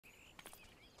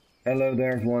Hello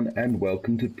there everyone and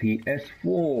welcome to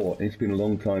PS4. It's been a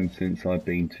long time since I've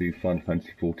been to Final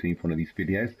Fantasy XIV for one of these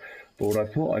videos, but what I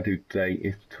thought I'd do today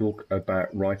is talk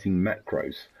about writing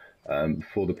macros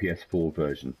for the PS4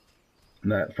 version.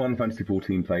 Now, Final Fantasy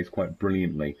XIV plays quite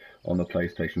brilliantly on the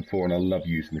PlayStation 4 and I love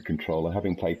using the controller,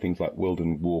 having played things like World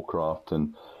of Warcraft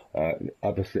and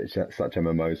other such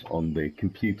MMOs on the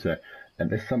computer, and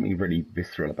there's something really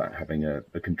visceral about having a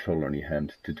controller in your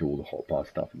hand to do all the hotbar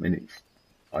stuff.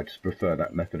 I just prefer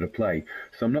that method of play.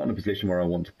 So I'm not in a position where I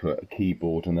want to put a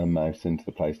keyboard and a mouse into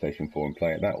the PlayStation 4 and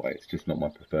play it that way. It's just not my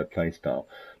preferred play style.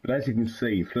 But as you can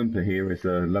see, Flumper here is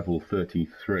a level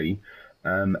 33,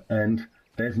 and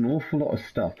there's an awful lot of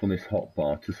stuff on this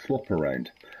hotbar to swap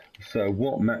around. So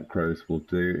what macros will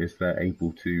do is they're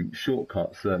able to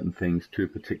shortcut certain things to a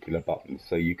particular button.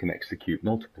 So you can execute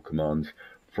multiple commands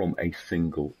from a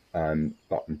single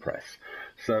button press.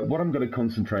 So what I'm going to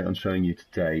concentrate on showing you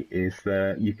today is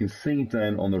that you can see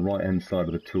down on the right hand side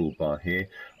of the toolbar here,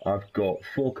 I've got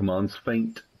 4 commands: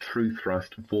 feint, true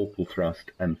thrust, vorpal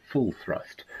thrust and full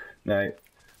thrust. Now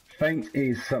feint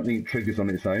is something that triggers on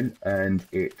its own, and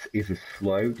it is a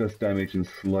slow, does damage and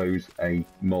slows a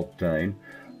mob down.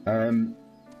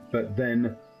 But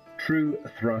then true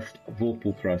thrust,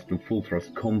 vorpal thrust and full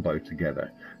thrust combo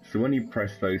together. So when you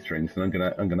press those strings, and I'm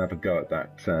gonna have a go at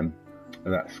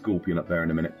that scorpion up there in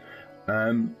a minute.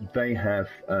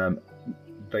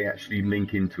 They actually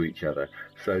link into each other.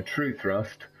 So true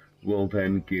thrust will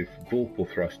then give vorpal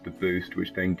thrust a boost,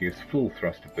 which then gives full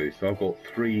thrust a boost. So I've got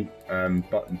 3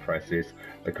 button presses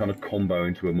that kind of combo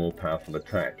into a more powerful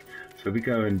attack. So we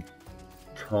go and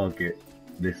target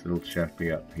this little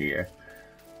chappy up here.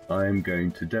 I am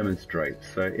going to demonstrate.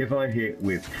 So if I hit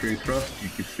with true thrust, you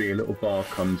can see a little bar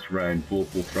comes around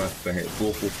vorpal thrust. If I hit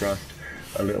vorpal thrust,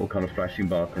 a little kind of flashing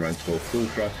bar comes around for full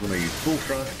thrust. When I use full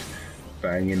thrust,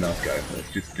 bang, in I go. Let's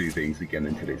just do these again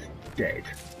until it's dead.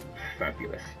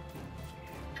 Fabulous.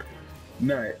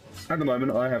 Now, at the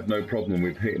moment, I have no problem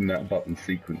with hitting that button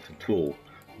sequence at all,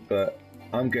 but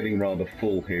I'm getting rather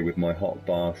full here with my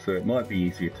hotbar, so it might be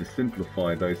easier to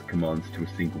simplify those commands to a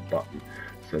single button.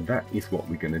 So that is what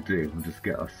we're going to do. We'll just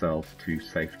get ourselves to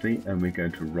safety and we're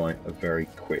going to write a very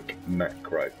quick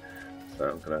macro. So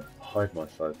I'm going to hide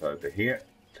myself over here.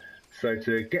 So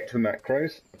to get to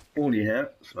macros, all you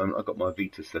have, so I've got my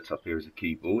Vita set up here as a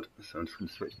keyboard, so I'm just going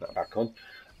to switch that back on.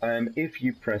 If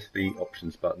you press the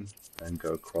options button and go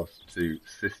across to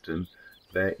system,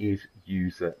 there is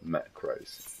user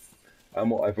macros. And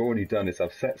what I've already done is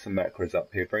I've set some macros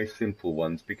up here, very simple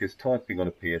ones, because typing on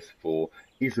a PS4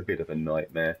 is a bit of a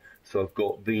nightmare. So I've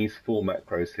got these 4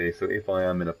 macros here, so if I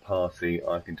am in a party,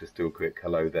 I can just do a quick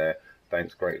hello there,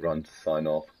 thanks, great run to sign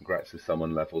off, congrats if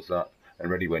someone levels up,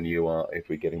 and ready when you are if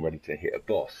we're getting ready to hit a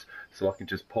boss. So I can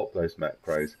just pop those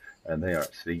macros and they are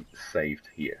actually saved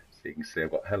here. So you can see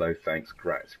I've got hello, thanks,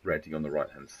 congrats, ready on the right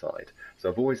hand side. So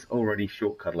I've already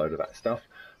shortcut a load of that stuff,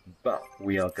 but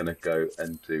we are going to go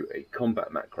and do a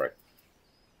combat macro.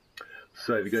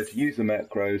 So if you go to user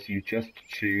macros, you just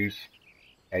choose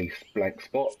a blank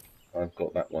spot. I've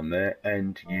got that one there,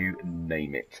 and you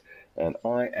name it. And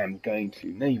I am going to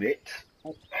name it,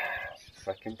 just a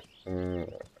second,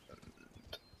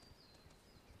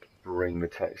 bring the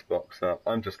text box up.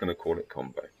 I'm just going to call it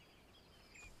combo.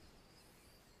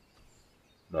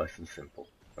 Nice and simple.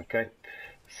 Okay,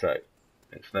 so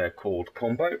it's now called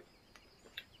combo.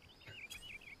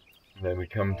 Then we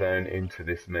come down into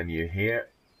this menu here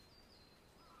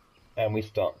and we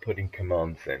start putting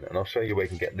commands in, and I'll show you where you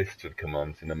can get lists of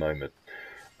commands in a moment.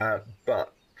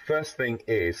 But first thing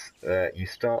is you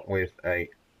start with a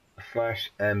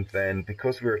flash, and then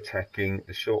because we're attacking,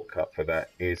 the shortcut for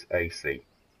that is AC,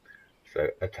 so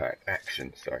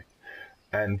action, sorry.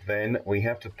 And then we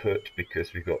have to put,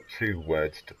 because we've got 2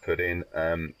 words to put in,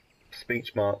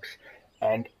 speech marks,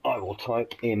 and I will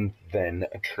type in then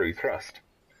a true thrust.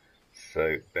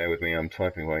 So bear with me, I'm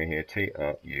typing away here,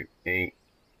 T-R-U-E,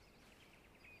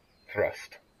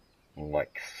 thrust,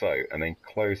 like so, and then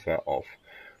close that off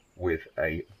with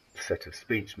a set of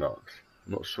speech marks.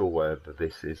 I'm not sure whether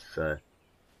this is,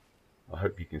 I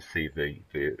hope you can see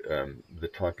the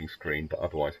typing screen, but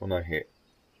otherwise when I hit,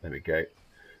 there we go,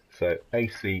 so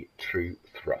AC true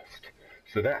thrust.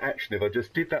 So that actually, if I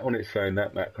just did that on its own,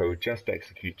 that macro would just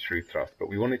execute true thrust, but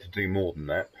we want it to do more than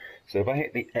that. So if I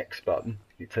hit the X button,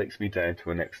 it takes me down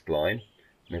to a next line.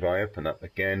 And if I open up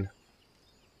again,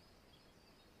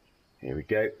 here we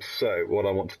go. So what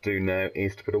I want to do now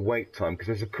is to put a wait time, because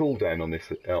there's a cooldown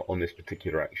on this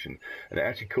particular action, and it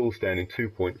actually cools down in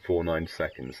 2.49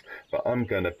 seconds. But I'm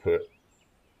going to put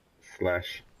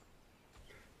slash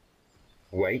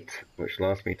wait, which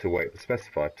allows me to wait the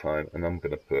specified time, and I'm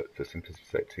going to put, for simplicity's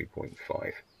sake,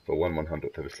 2.5 for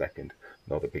 1/100th of a second.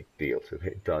 Not a big deal. So if I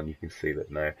hit done, you can see that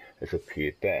now it's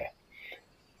appeared there.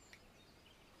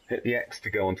 Hit the X to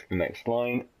go on to the next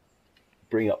line,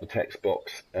 bring up the text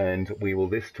box, and we will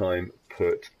this time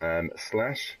put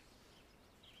slash.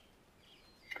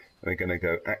 We're going to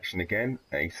go action again,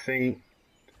 AC,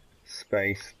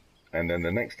 space, and then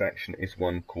the next action is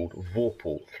one called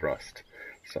vorpal thrust.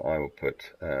 So I will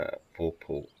put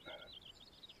vorpal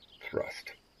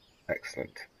thrust.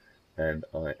 Excellent. And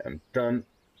I am done.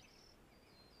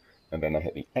 And then I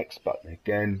hit the X button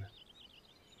again,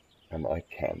 and I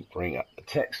can bring up the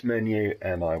text menu,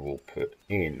 and I will put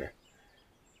in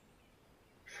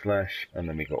slash, and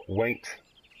then we got wait,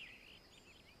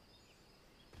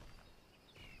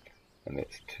 and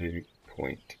it's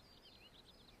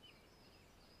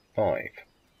 2.5.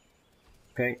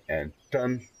 Okay, and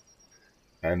done.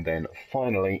 And then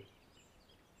finally,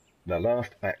 the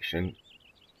last action,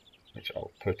 which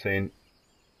I'll put in,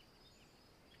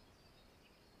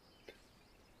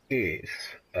 is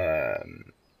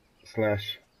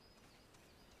slash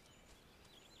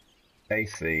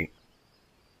AC,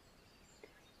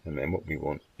 and then what we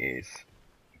want is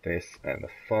this, and the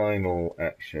final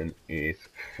action is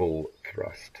full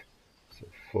thrust. So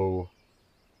full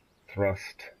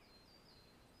thrust,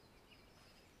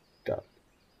 done.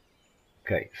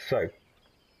 Okay, so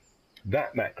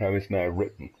that macro is now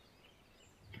written.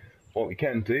 What we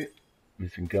can do is we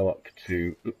can go up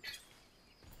to,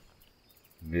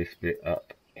 this bit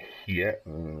up here.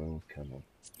 Oh, come on.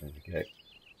 There we go.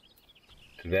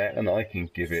 To there, and I can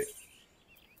give it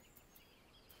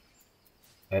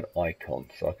an icon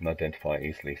so I can identify it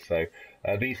easily. So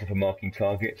these are for marking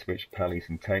targets, which pallies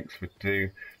and tanks would do.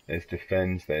 There's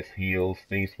defends, there's heals.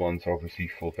 These ones are obviously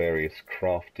for various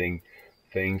crafting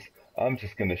things. I'm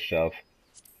just going to shove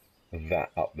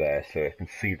that up there so I can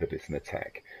see that it's an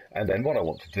attack. And then what I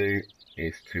want to do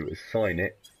is to assign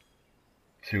it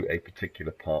to a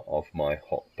particular part of my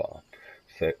hotbar.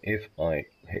 So if I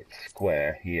hit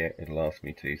square here, it'll ask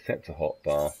me to set to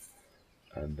hotbar,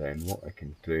 and then what I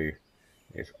can do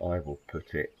is I will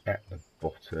put it at the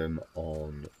bottom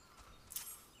on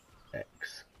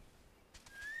X.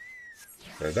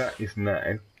 So that is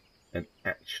now an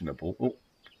actionable. Oh,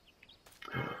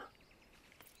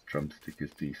 drumstick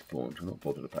is despawned. I'm not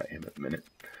bothered about him at the minute.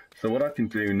 So what I can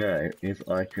do now is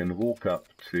I can walk up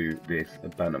to this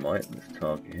Bannermite. Let's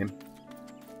target him.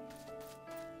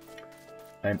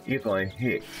 And if I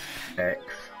hit X,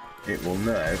 it will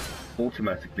now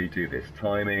automatically do this.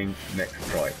 Timing, next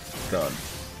strike, done.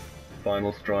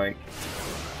 Final strike,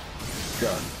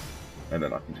 done. And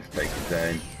then I can just take him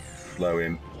down, slow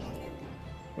him.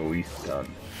 Oh, he's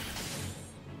done.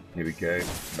 Here we go.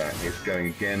 That is going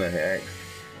again. I hit X.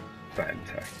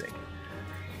 Fantastic.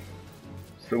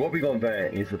 So what we got there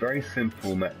is a very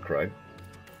simple macro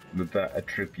that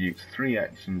attributes 3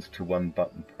 actions to 1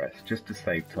 button press, just to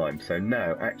save time. So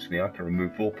now actually I can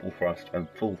remove vorpal thrust and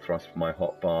full thrust from my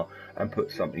hotbar and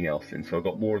put something else in. So I've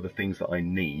got more of the things that I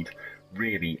need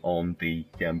really on the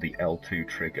L2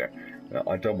 trigger.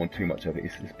 I don't want too much of it.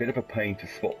 It's a bit of a pain to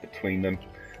swap between them.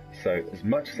 So as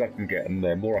much as I can get on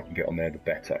there, more I can get on there, the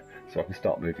better. So I can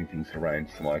start moving things around.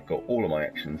 So I've got all of my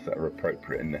actions that are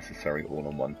appropriate and necessary all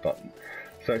on 1 button.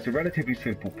 So it's a relatively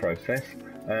simple process.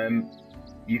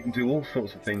 You can do all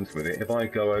sorts of things with it. If I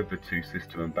go over to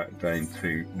system and back down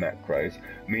to macros,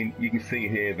 I mean, you can see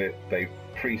here that they've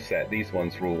preset, these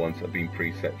ones are all ones that have been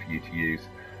preset for you to use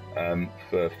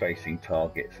for facing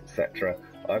targets, etc.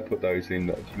 I put those in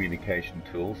the communication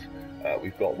tools.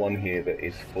 We've got one here that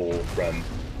is for,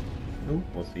 oh,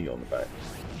 what's he on about?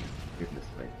 Goodness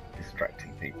me,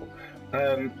 distracting people.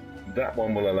 That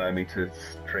one will allow me to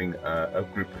string a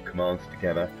group of commands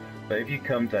together. But if you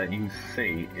come down, you can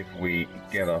see if we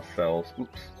get ourselves,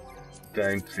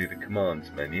 down to the commands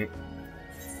menu,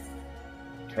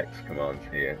 text commands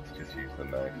here, let's just use the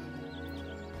mouse.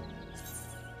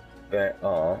 There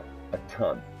are a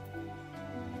ton.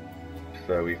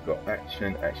 So we've got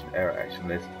action, action error, action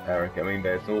list, arrow. I mean,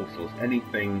 there's all sorts.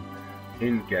 Anything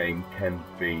in game can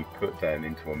be put down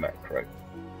into a macro.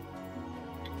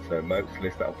 So motes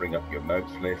list, that'll bring up your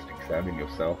motes list, examine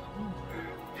yourself.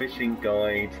 Fishing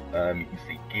guide, you can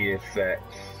see gear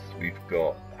sets. We've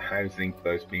got housing for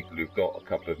those people who've got a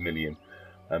couple of million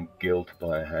gil to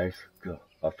buy a house. God,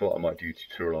 I thought I might do a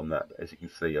tutorial on that, but as you can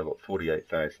see, I've got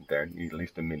 48,000 there, and you need at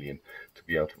least 1 million to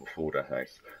be able to afford a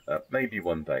house. Maybe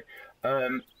one day.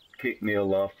 Kick, kneel,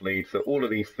 laugh, lead. So all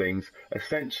of these things,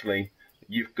 essentially,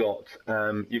 you've got,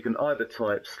 you can either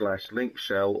type /link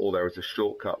shell, or there is a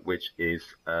shortcut which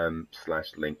is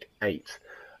 /link8.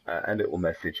 and it will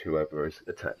message whoever is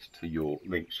attached to your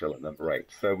link shell at number 8.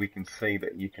 So we can see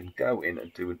that you can go in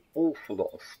and do an awful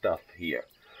lot of stuff here.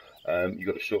 You've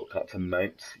got a shortcut to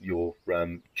mount your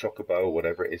chocobo or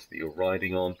whatever it is that you're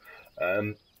riding on,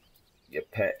 your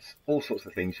pets, all sorts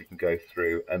of things you can go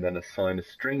through, and then assign a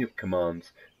string of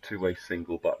commands to a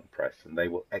single button press, and they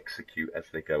will execute as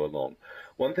they go along.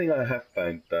 One thing I have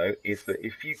found though is that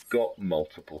if you've got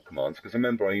multiple commands, because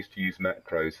remember I used to use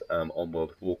macros on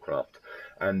World of Warcraft,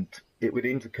 and it would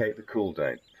indicate the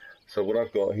cooldown. So what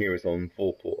I've got here is on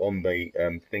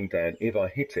the thing down, if I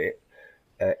hit it,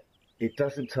 it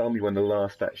doesn't tell me when the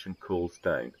last action cools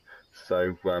down.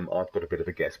 So I've got a bit of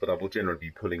a guess, but I will generally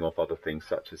be pulling off other things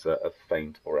such as a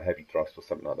feint or a heavy thrust or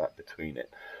something like that between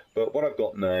it. But what I've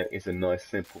got now is a nice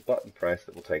simple button press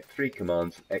that will take 3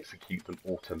 commands and execute them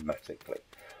automatically.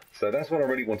 So that's what I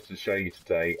really wanted to show you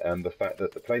today, the fact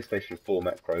that the PlayStation 4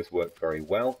 macros work very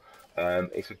well.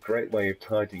 It's a great way of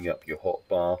tidying up your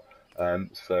hotbar.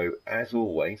 So as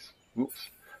always,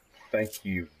 thank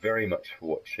you very much for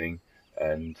watching,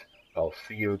 and I'll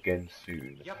see you again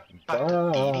soon. Bye.